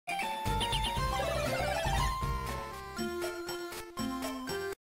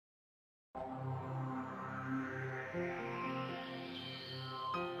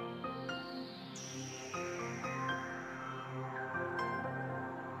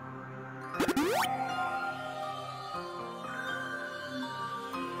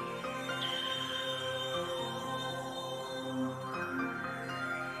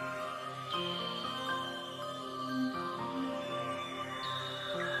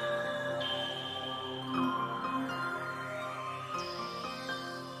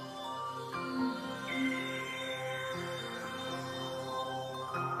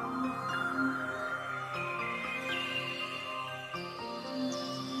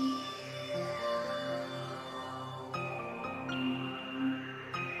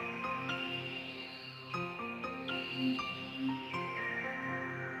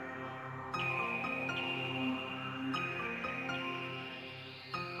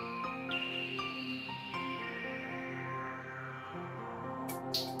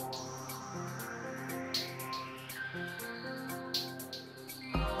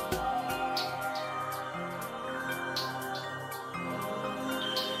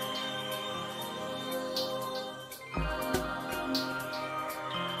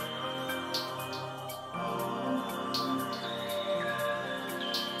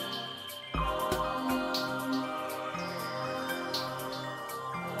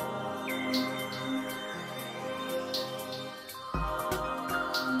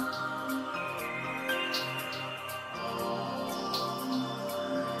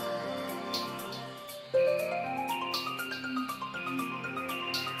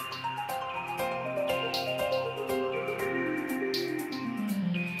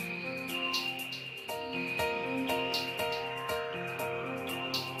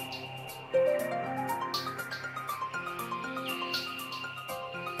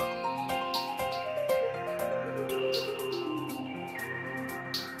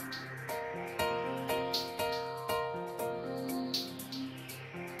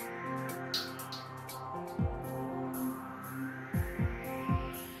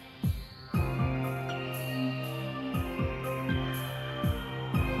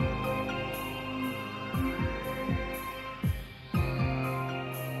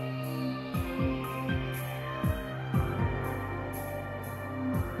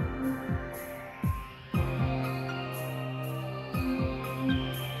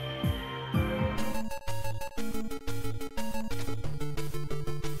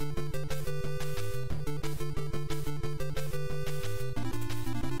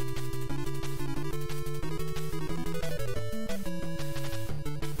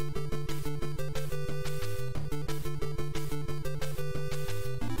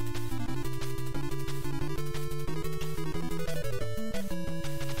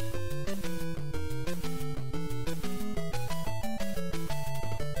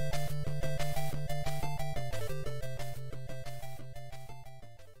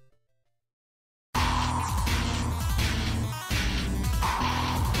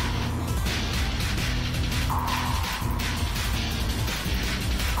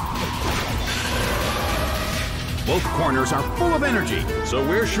Both corners are full of energy, so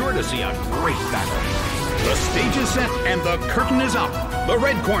we're sure to see a great battle. The stage is set and the curtain is up. The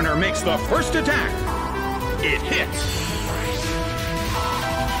red corner makes the first attack. It hits.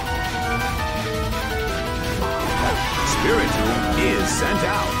 Spiritomb is sent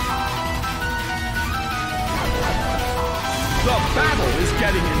out. The battle is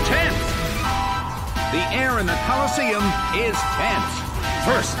getting intense. The air in the Colosseum is tense.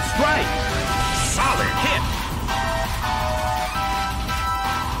 First strike. Solid hit.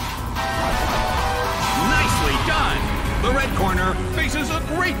 Nicely done. The red corner faces a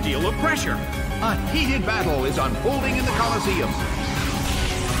great deal of pressure. A heated battle is unfolding in the Colosseum.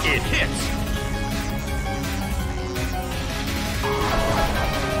 It hits.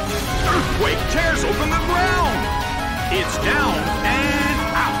 Earthquake tears open the ground. It's down and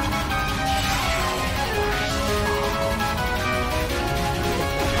out.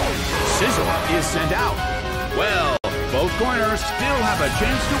 Scizor is sent out. Well, both corners still have a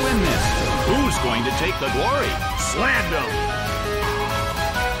chance to win this. Who's going to take the glory? Slammed him.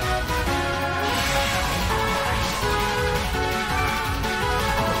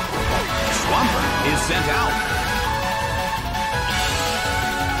 Swampert is sent out.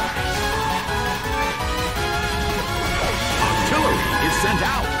 Octillery is sent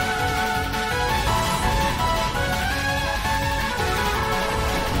out.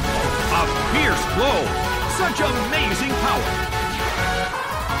 A fierce blow. Such amazing power.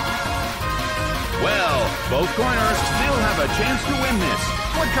 Well, both corners still have a chance to win this.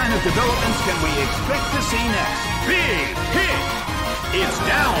 What kind of developments can we expect to see next? Big hit! It's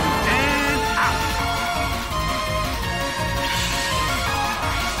down and out.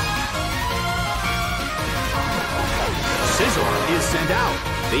 Scizor is sent out.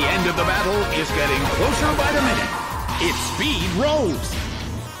 The end of the battle is getting closer by the minute. Its speed rose.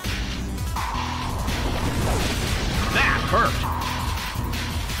 That hurt.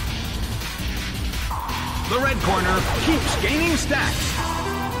 The red corner keeps gaining stacks.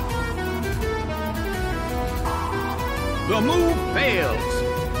 The move fails.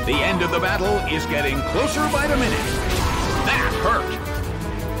 The end of the battle is getting closer by the minute. That hurt.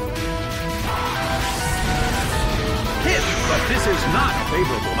 Hit, but this is not a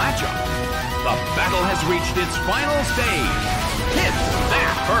favorable matchup. The battle has reached its final stage. Hit,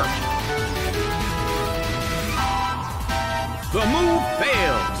 that hurt. The move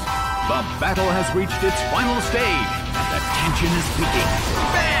fails. The battle has reached its final stage, and the tension is peaking.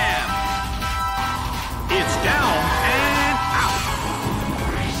 Bam! It's down and out.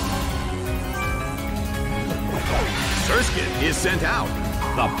 Surskit is sent out.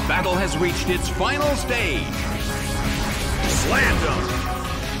 The battle has reached its final stage. Slammed him.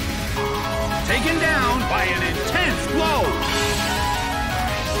 Taken down by an intense blow.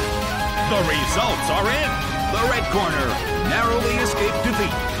 The results are in. The red corner narrowly escaped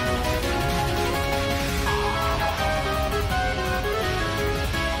defeat.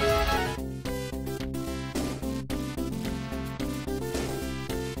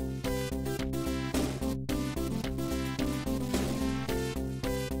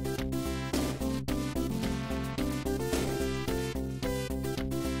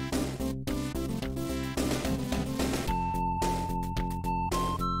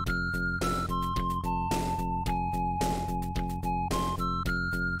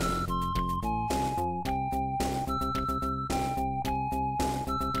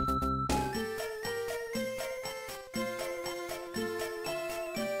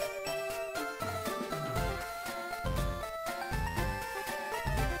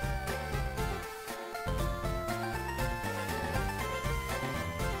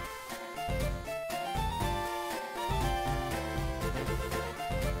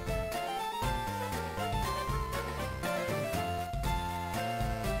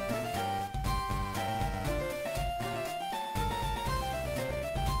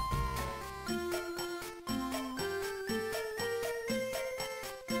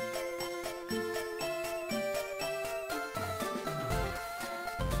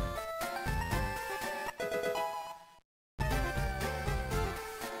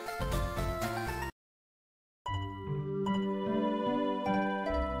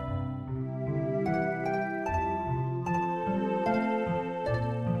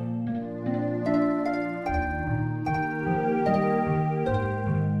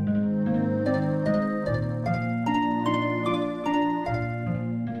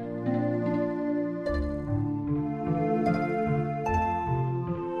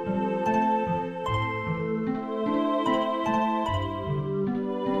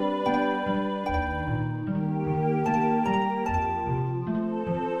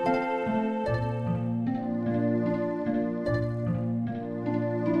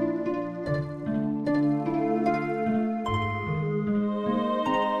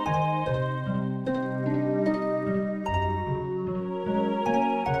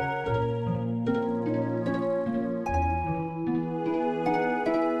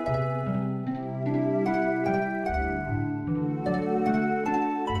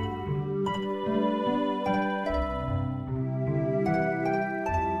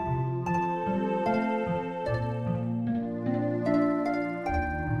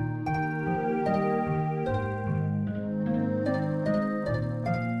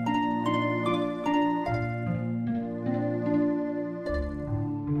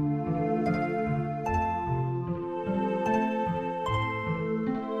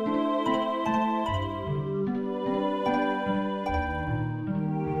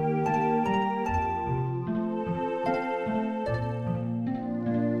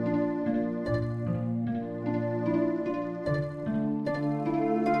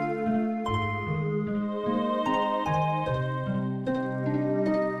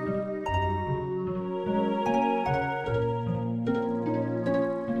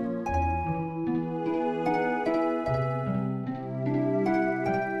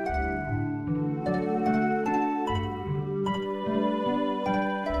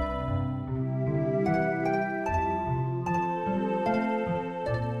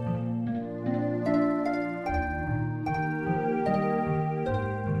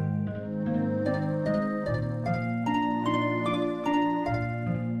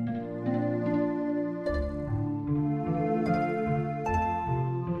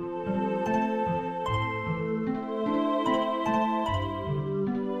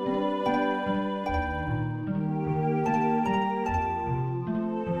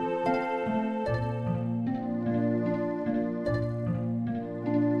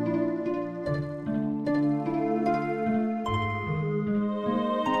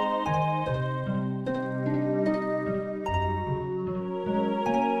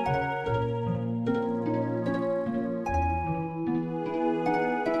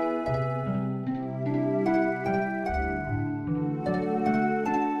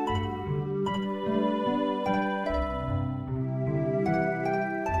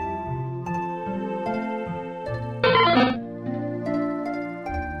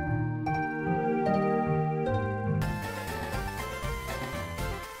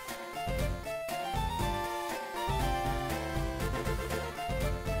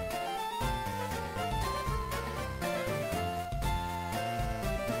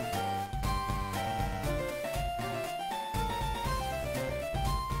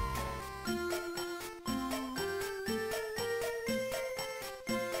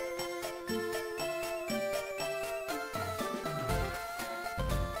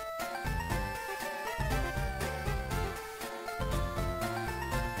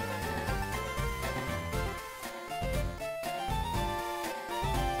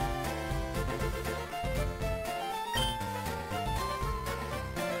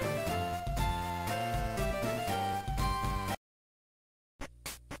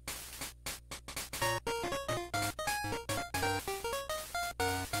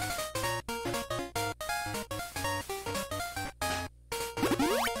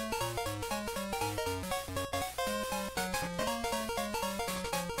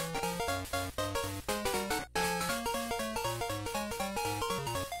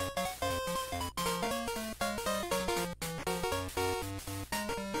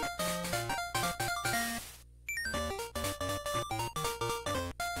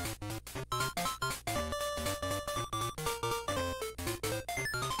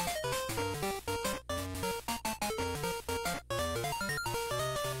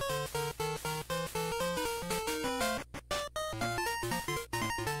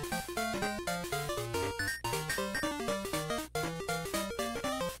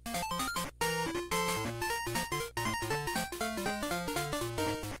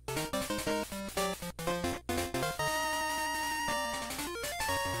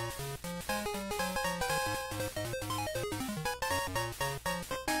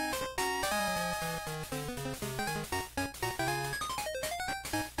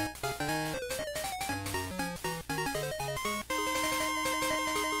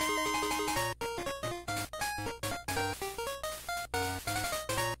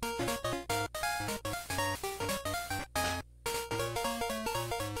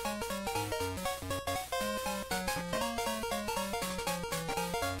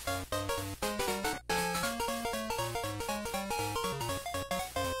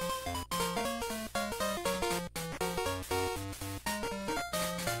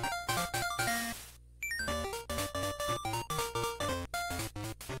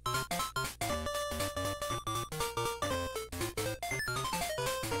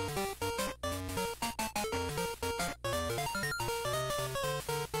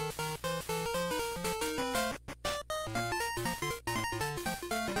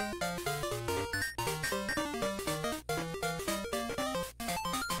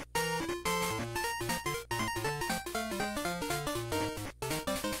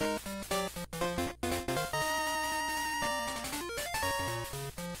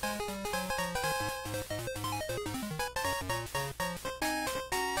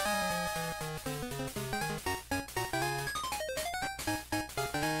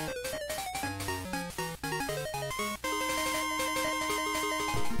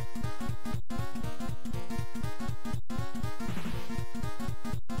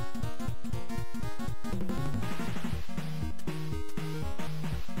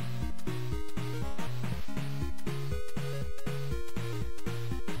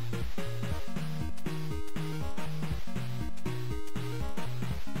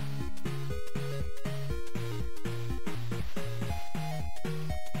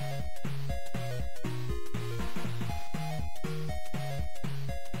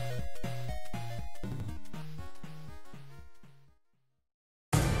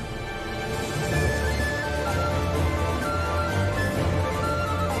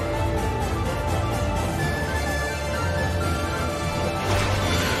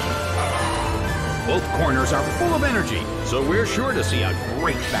 corners are full of energy, so we're sure to see a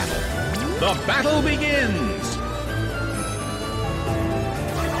great battle. The battle begins!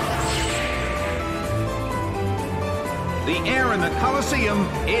 The air in the Colosseum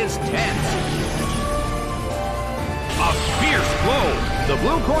is tense. A fierce blow! The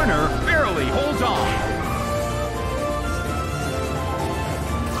blue corner barely holds on.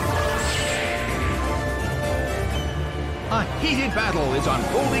 A heated battle is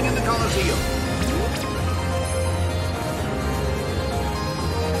unfolding in the Colosseum.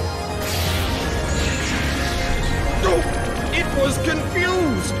 Oh, it was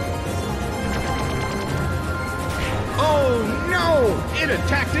confused! Oh no! It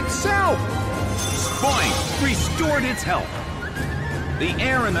attacked itself! Spoink restored its health. The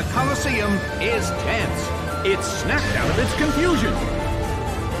air in the Colosseum is tense. It snapped out of its confusion.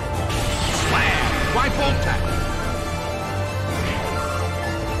 Slam by Bolt Tackle.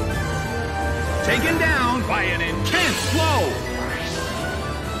 Taken down by an intense blow.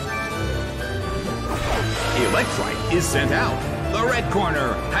 Electrite is sent out. The red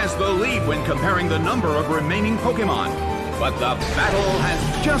corner has the lead when comparing the number of remaining Pokémon. But the battle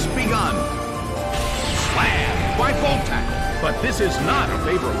has just begun. Slam by Bolt Tackle. But this is not a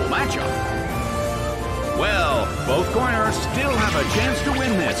favorable matchup. Well, both corners still have a chance to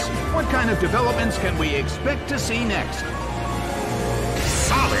win this. What kind of developments can we expect to see next?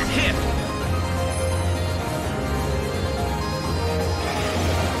 Solid hit.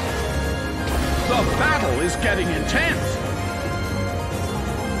 The battle is getting intense.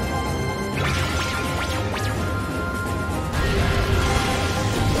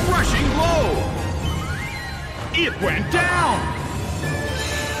 Rushing blow. It went down.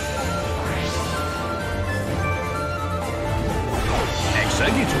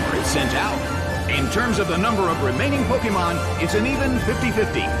 Exeggutor is sent out. In terms of the number of remaining Pokémon, it's an even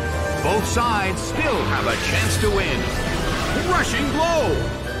 50-50. Both sides still have a chance to win. Rushing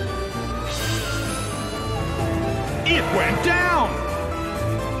blow. It went down!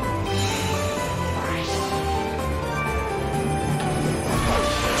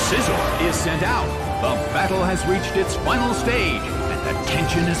 Scizor is sent out. The battle has reached its final stage, and the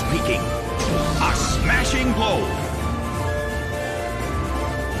tension is peaking. A smashing blow!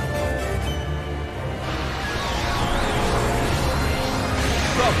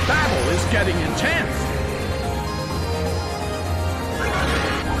 The battle is getting intense!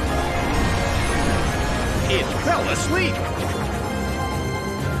 It fell asleep.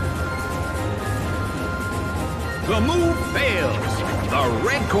 The move fails. The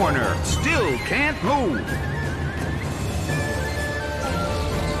red corner still can't move.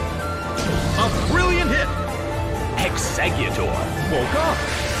 A brilliant hit. Exeggutor woke up.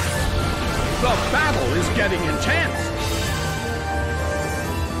 The battle is getting intense.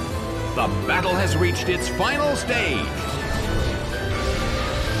 The battle has reached its final stage.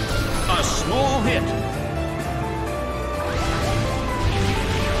 A small hit.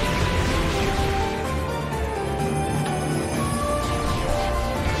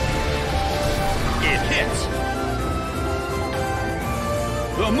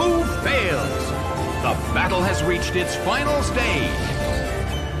 The move fails. The battle has reached its final stage.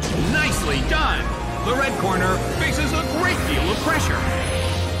 Nicely done. The red corner faces a great deal of pressure.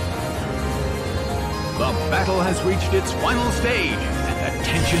 The battle has reached its final stage, and the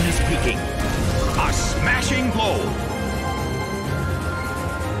tension is peaking. A smashing blow.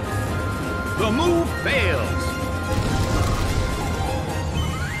 The move fails.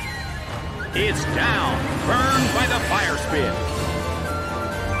 It's down, burned by the fire spin.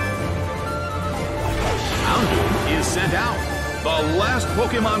 Houndoom is sent out. The last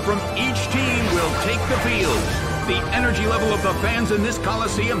Pokémon from each team will take the field. The energy level of the fans in this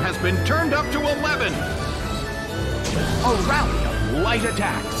Colosseum has been turned up to 11. A rally of light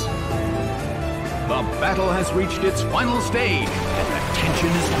attacks. The battle has reached its final stage, and the tension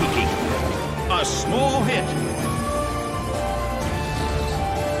is peaking. A small hit.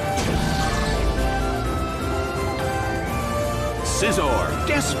 Scizor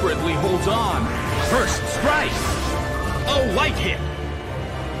desperately holds on. First strike. A light hit.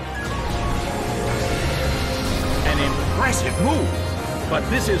 An impressive move, but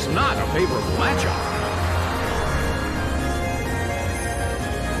this is not a favorable matchup.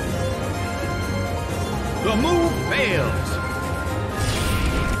 The move fails.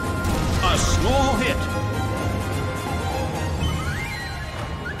 A small hit.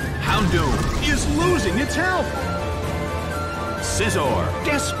 Houndoom is losing its health. Scizor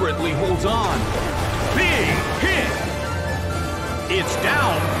desperately holds on. Big hit. It's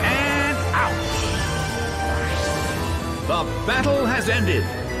down and out. The battle has ended.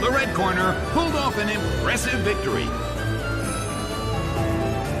 The red corner pulled off an impressive victory.